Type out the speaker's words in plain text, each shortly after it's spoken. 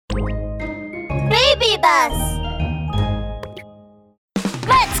baby bus!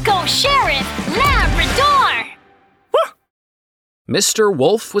 Let's go, Sheriff Labrador! Mr.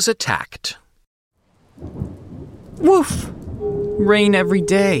 Wolf was attacked. Woof! Rain every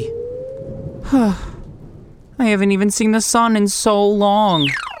day. I haven't even seen the sun in so long.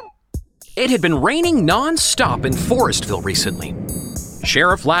 It had been raining non-stop in Forestville recently.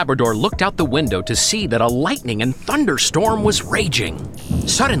 Sheriff Labrador looked out the window to see that a lightning and thunderstorm was raging.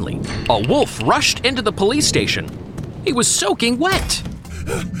 Suddenly, a wolf rushed into the police station. He was soaking wet.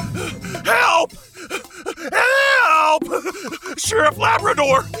 Help! Help! Sheriff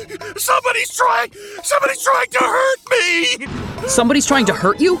Labrador! Somebody's trying to hurt me! Somebody's trying to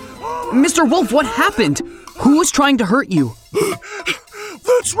hurt you? Mr. Wolf, what happened? Who was trying to hurt you?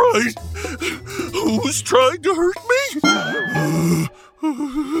 That's right. Who's trying to hurt me?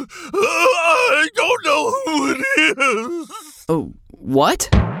 I don't know who it is. Oh, what?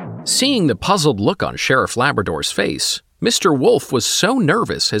 Seeing the puzzled look on Sheriff Labrador's face, Mr. Wolf was so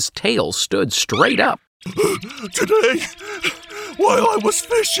nervous his tail stood straight up. Today, while I was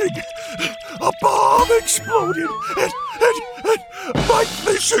fishing, a bomb exploded and my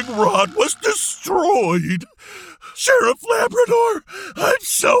fishing rod was destroyed. Sheriff Labrador, I'm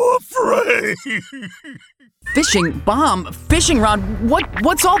so afraid. Fishing rod,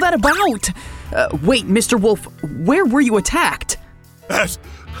 what's all that about? Wait, Mr. Wolf, where were you attacked? Up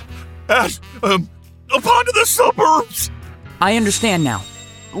onto the suburbs. I understand now.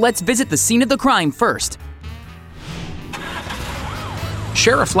 Let's visit the scene of the crime first.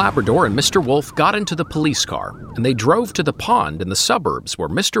 Sheriff Labrador and Mr. Wolf got into the police car, and they drove to the pond in the suburbs where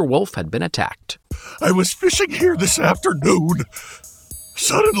Mr. Wolf had been attacked. I was fishing here this afternoon.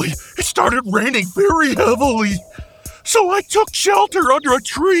 Suddenly, it started raining very heavily, so I took shelter under a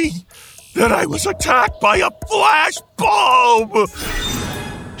tree. Then I was attacked by a flash bomb.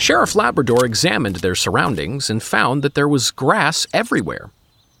 Sheriff Labrador examined their surroundings and found that there was grass everywhere.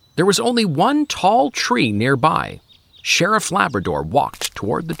 There was only one tall tree nearby. Sheriff Labrador walked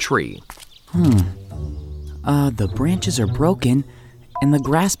toward the tree. The branches are broken, and the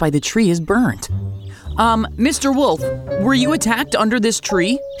grass by the tree is burnt. Mr. Wolf, were you attacked under this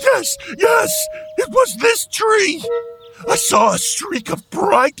tree? Yes, it was this tree. I saw a streak of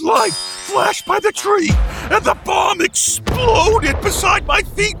bright light flash by the tree, and the bomb exploded beside my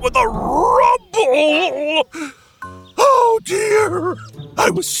feet with a rumble. Oh, dear. I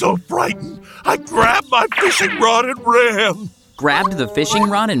was so frightened, I grabbed my fishing rod and ran. Grabbed the fishing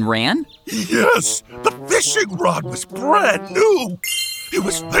rod and ran? Yes, the fishing rod was brand new. It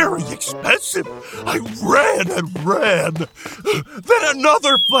was very expensive. I ran and ran. Then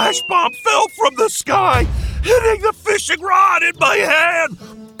another flash bomb fell from the sky, hitting the fishing rod in my hand.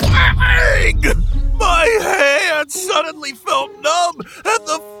 Bang! My hand suddenly felt numb, and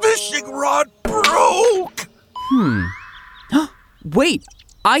the fishing rod broke. Wait,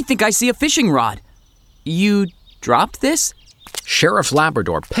 I think I see a fishing rod. You dropped this? Sheriff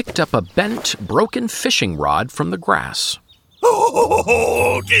Labrador picked up a bent, broken fishing rod from the grass.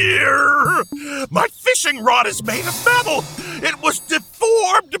 Oh, dear! My fishing rod is made of metal. It was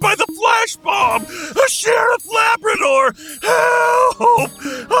deformed by the flash bomb. Sheriff Labrador, help!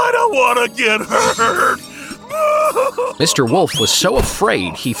 I don't want to get hurt. Mr. Wolf was so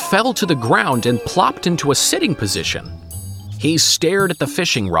afraid he fell to the ground and plopped into a sitting position. He stared at the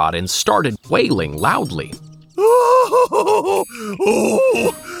fishing rod and started wailing loudly.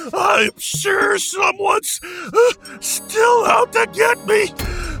 I'm sure someone's still out to get me.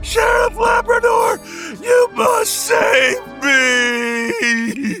 Sheriff Labrador, you must save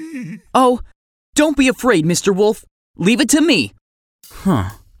me. Oh, don't be afraid, Mr. Wolf. Leave it to me.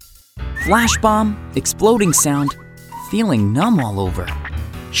 Flash bomb, exploding sound, feeling numb all over.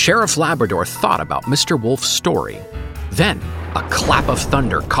 Sheriff Labrador thought about Mr. Wolf's story. Then, a clap of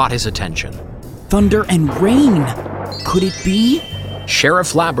thunder caught his attention. Thunder and rain. Could it be?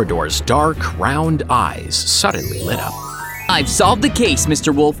 Sheriff Labrador's dark, round eyes suddenly lit up. I've solved the case,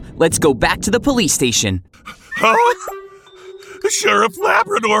 Mr. Wolf. Let's go back to the police station. Huh? Sheriff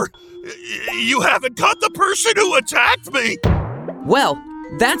Labrador, you haven't caught the person who attacked me. Well,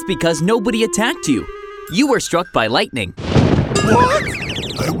 that's because nobody attacked you. You were struck by lightning. What?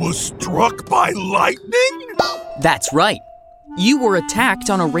 I was struck by lightning? That's right. You were attacked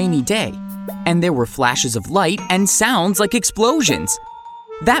on a rainy day, and there were flashes of light and sounds like explosions.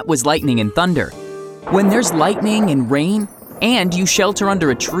 That was lightning and thunder. When there's lightning and rain, and you shelter under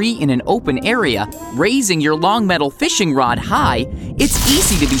a tree in an open area, raising your long metal fishing rod high, it's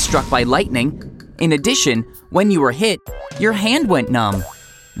easy to be struck by lightning. In addition, when you were hit, your hand went numb.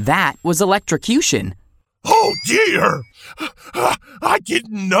 That was electrocution. Oh dear! I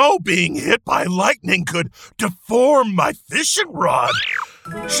didn't know being hit by lightning could deform my fishing rod.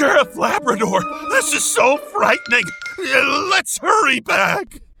 Sheriff Labrador, this is so frightening. Let's hurry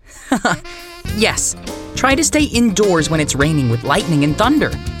back. Yes, try to stay indoors when it's raining with lightning and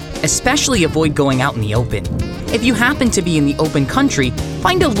thunder. Especially avoid going out in the open. If you happen to be in the open country,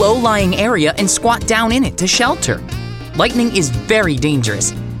 find a low-lying area and squat down in it to shelter. Lightning is very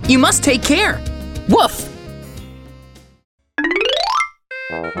dangerous. You must take care. Woof!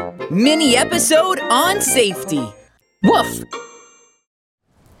 Mini episode on safety. Woof!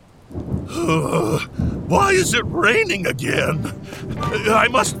 Why is it raining again? I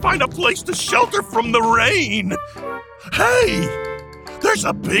must find a place to shelter from the rain. Hey! There's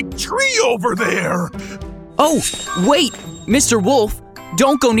a big tree over there! Oh, wait! Mr. Wolf,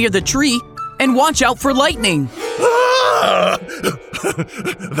 don't go near the tree and watch out for lightning. Ah!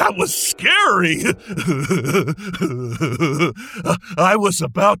 That was scary! I was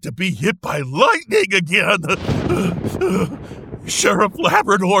about to be hit by lightning again! Sheriff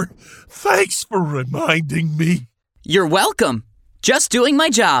Labrador, thanks for reminding me. You're welcome. Just doing my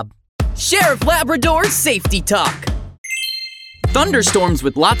job. Sheriff Labrador's Safety Talk. Thunderstorms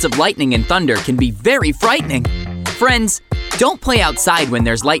with lots of lightning and thunder can be very frightening. Friends, don't play outside when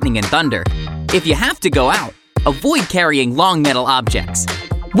there's lightning and thunder. If you have to go out, avoid carrying long metal objects.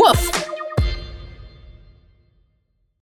 Woof!